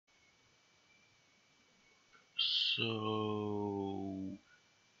So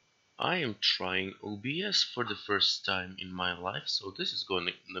I am trying OBS for the first time in my life, so this is gonna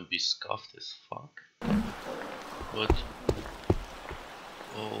be scuffed as fuck. But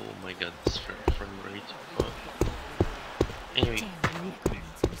oh my god, this frame rate. Anyway,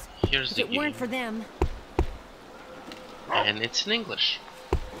 here's the game. If it weren't for them. And it's in English.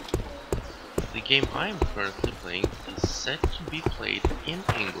 The game I am currently playing is set to be played in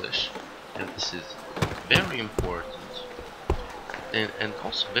English, and this is very important and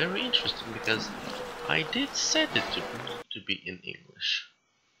also very interesting because I did set it to be in English.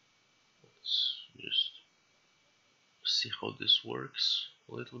 Let's just see how this works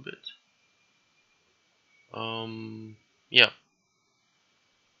a little bit. Yeah.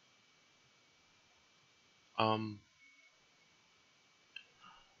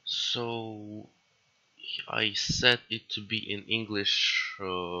 So I set it to be in English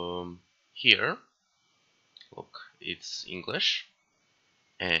here. Look, it's English,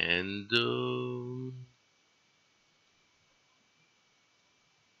 and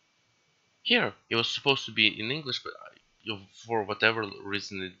here it was supposed to be in English, but for whatever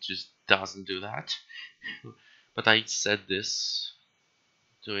reason it just doesn't do that. But I set this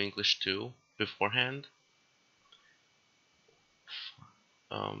to English too beforehand.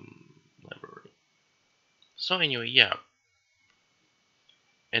 Library. So anyway, yeah.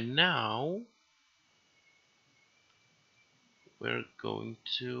 And now we're going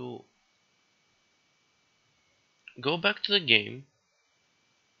to go back to the game,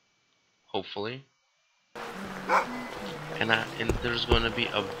 hopefully. And there's gonna be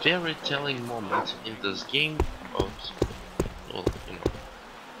a very telling moment in this game about, well, you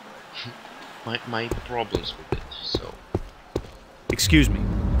know, my problems with it. So. Excuse me.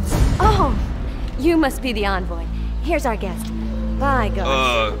 Oh, you must be the envoy. Here's our guest. By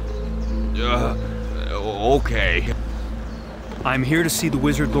God. Okay. I'm here to see the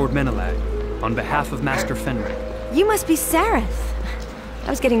wizard Lord Menelag, on behalf of Master Fenrir. You must be Sareth. I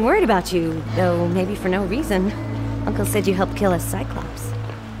was getting worried about you, though maybe for no reason. Uncle said you helped kill a Cyclops.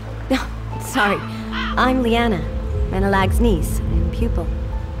 No, sorry. I'm Lyanna, Menelag's niece and pupil.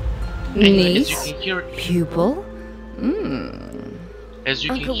 Niece? Pupil? As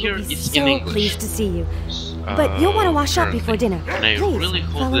you Uncle can hear, will be it's so in English. pleased to see you. But you'll want to wash up before dinner. And I Please, really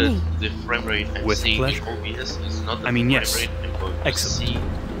hope follow that me. the frame rate I'm With seeing pleasure. in OBS is not the I mean, frame yes. rate I'm going to Excellent. see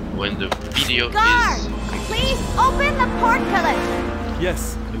when the video Guard! is. Please open the portcullis!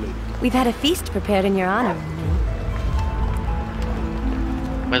 Yes, milady. We've had a feast prepared in your honor.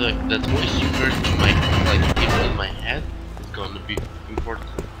 By the way, that voice you heard in my, even in my head, is going to be important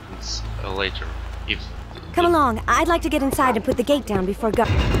later. If Come along, I'd like to get inside and put the gate down before go. if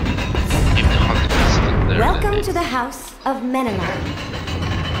the hunter is still there. Welcome to the house of Menelag.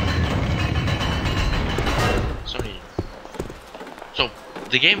 Sorry. So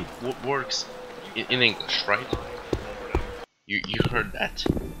the game works in English, right? You heard that.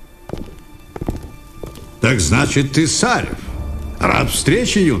 Так значит, ты Сарев. Рад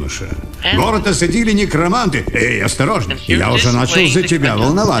встрече, юноша. Город осадили некроманты. Эй, осторожно, я уже начал за тебя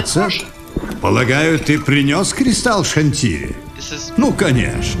волноваться. Полагаю, ты принес кристалл Шантири? Ну,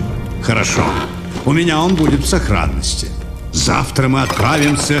 конечно. Хорошо. У меня он будет в сохранности. Завтра мы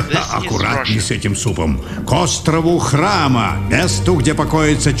отправимся, аккуратней с этим супом, к острову Храма, месту, где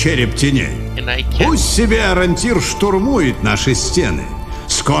покоится череп теней. Пусть себе Арантир штурмует наши стены.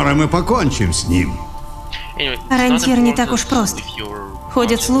 Скоро мы покончим с ним. Арантир не так уж прост.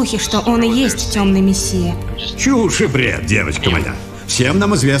 Ходят слухи, что он и есть темный мессия. Чушь и бред, девочка моя. Всем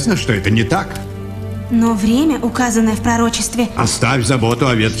нам известно, что это не так. Но время, указанное в пророчестве... Оставь заботу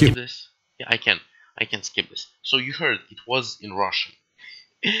о ветхих... Yeah, I can skip this. So you heard it was in Russian.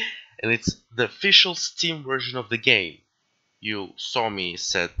 And it's the official Steam version of the game. You saw me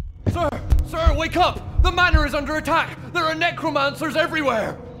said... Sir, wake up! The manor is under attack! There are necromancers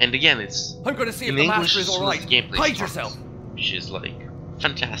everywhere! And again, it's I'm gonna see if in the English master is alright. Hide yourself! Which is like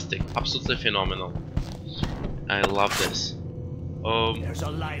fantastic, absolutely phenomenal. I love this. There's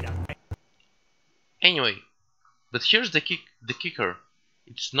a light up. Anyway, but here's the kicker.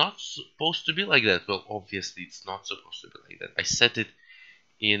 It's not supposed to be like that. Well, obviously it's not supposed to be like that. I set it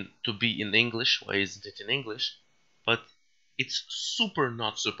to be in English. Why isn't it in English? But it's super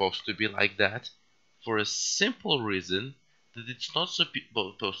not supposed to be like that for a simple reason that it's not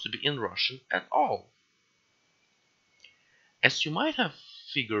supposed to be in Russian at all. As you might have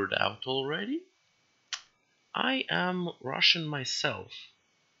figured out already, I am Russian myself.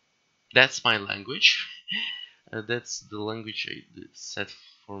 That's my language. That's the language I set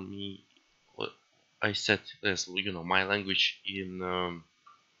for me. I set as my language in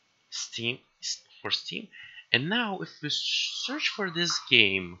Steam for Steam, And now if we search for this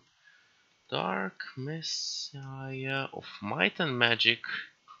game, Dark Messiah of Might and Magic,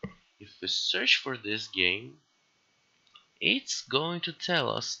 if we search for this game, it's going to tell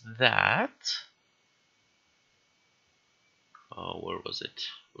us that where was it?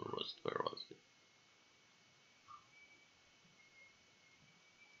 Where was it?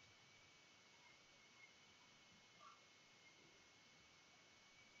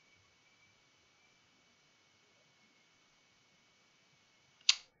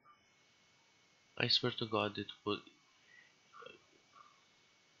 I swear to God, it was.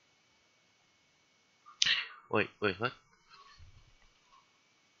 Wait, what?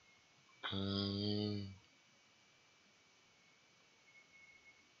 Um,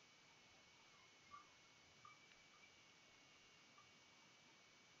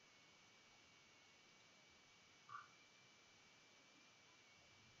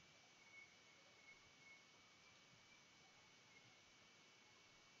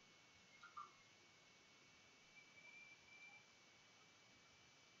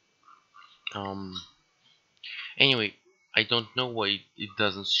 um. Anyway, I don't know why it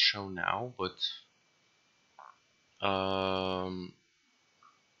doesn't show now, but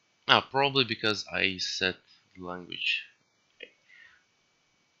probably because I set the language.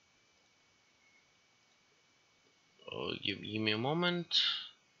 Give me a moment.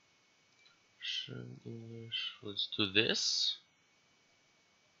 English. Let's do this,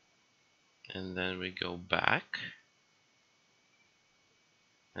 and then we go back,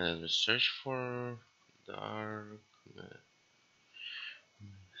 and then we search for Dark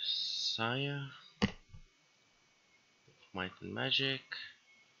Messiah, Might and Magic.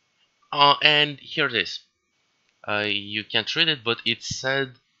 And here it is. You can't read it, but it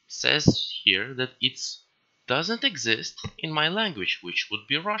says here that it doesn't exist in my language, which would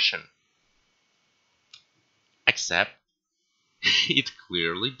be Russian. Except it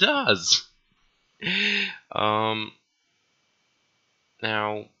clearly does.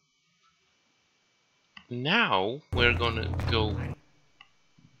 Now we're gonna go.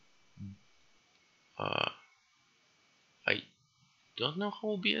 I don't know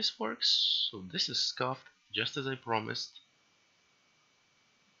how OBS works, so this is scuffed, just as I promised.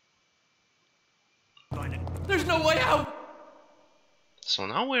 There's no way out! So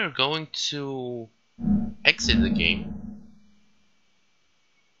now we're going to exit the game.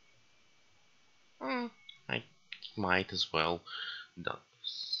 I might as well not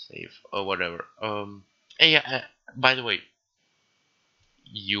save or whatever. Yeah. By the way,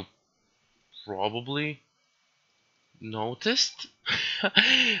 you probably noticed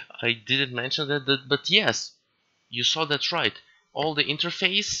I didn't mention that, but yes, you saw that right. All the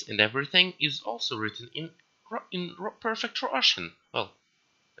interface and everything is also written in perfect Russian. Well,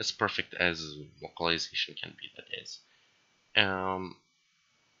 as perfect as localization can be, that is.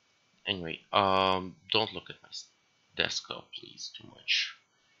 Anyway, don't look at my desktop, please, too much.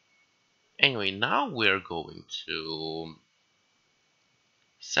 Anyway, now we're going to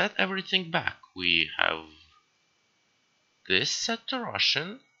set everything back. We have this set to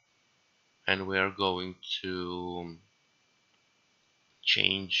Russian, and we are going to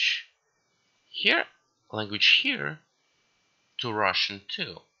change here language here to Russian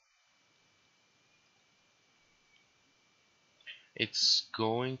too. It's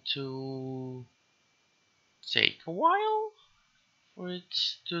going to take a while for it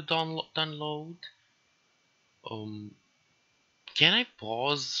to download. Can I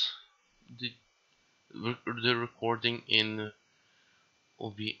pause the recording in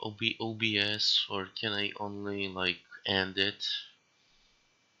OBS, or can I only like end it?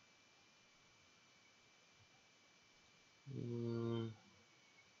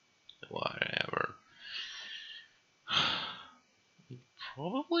 Whatever.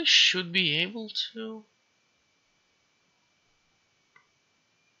 Probably should be able to.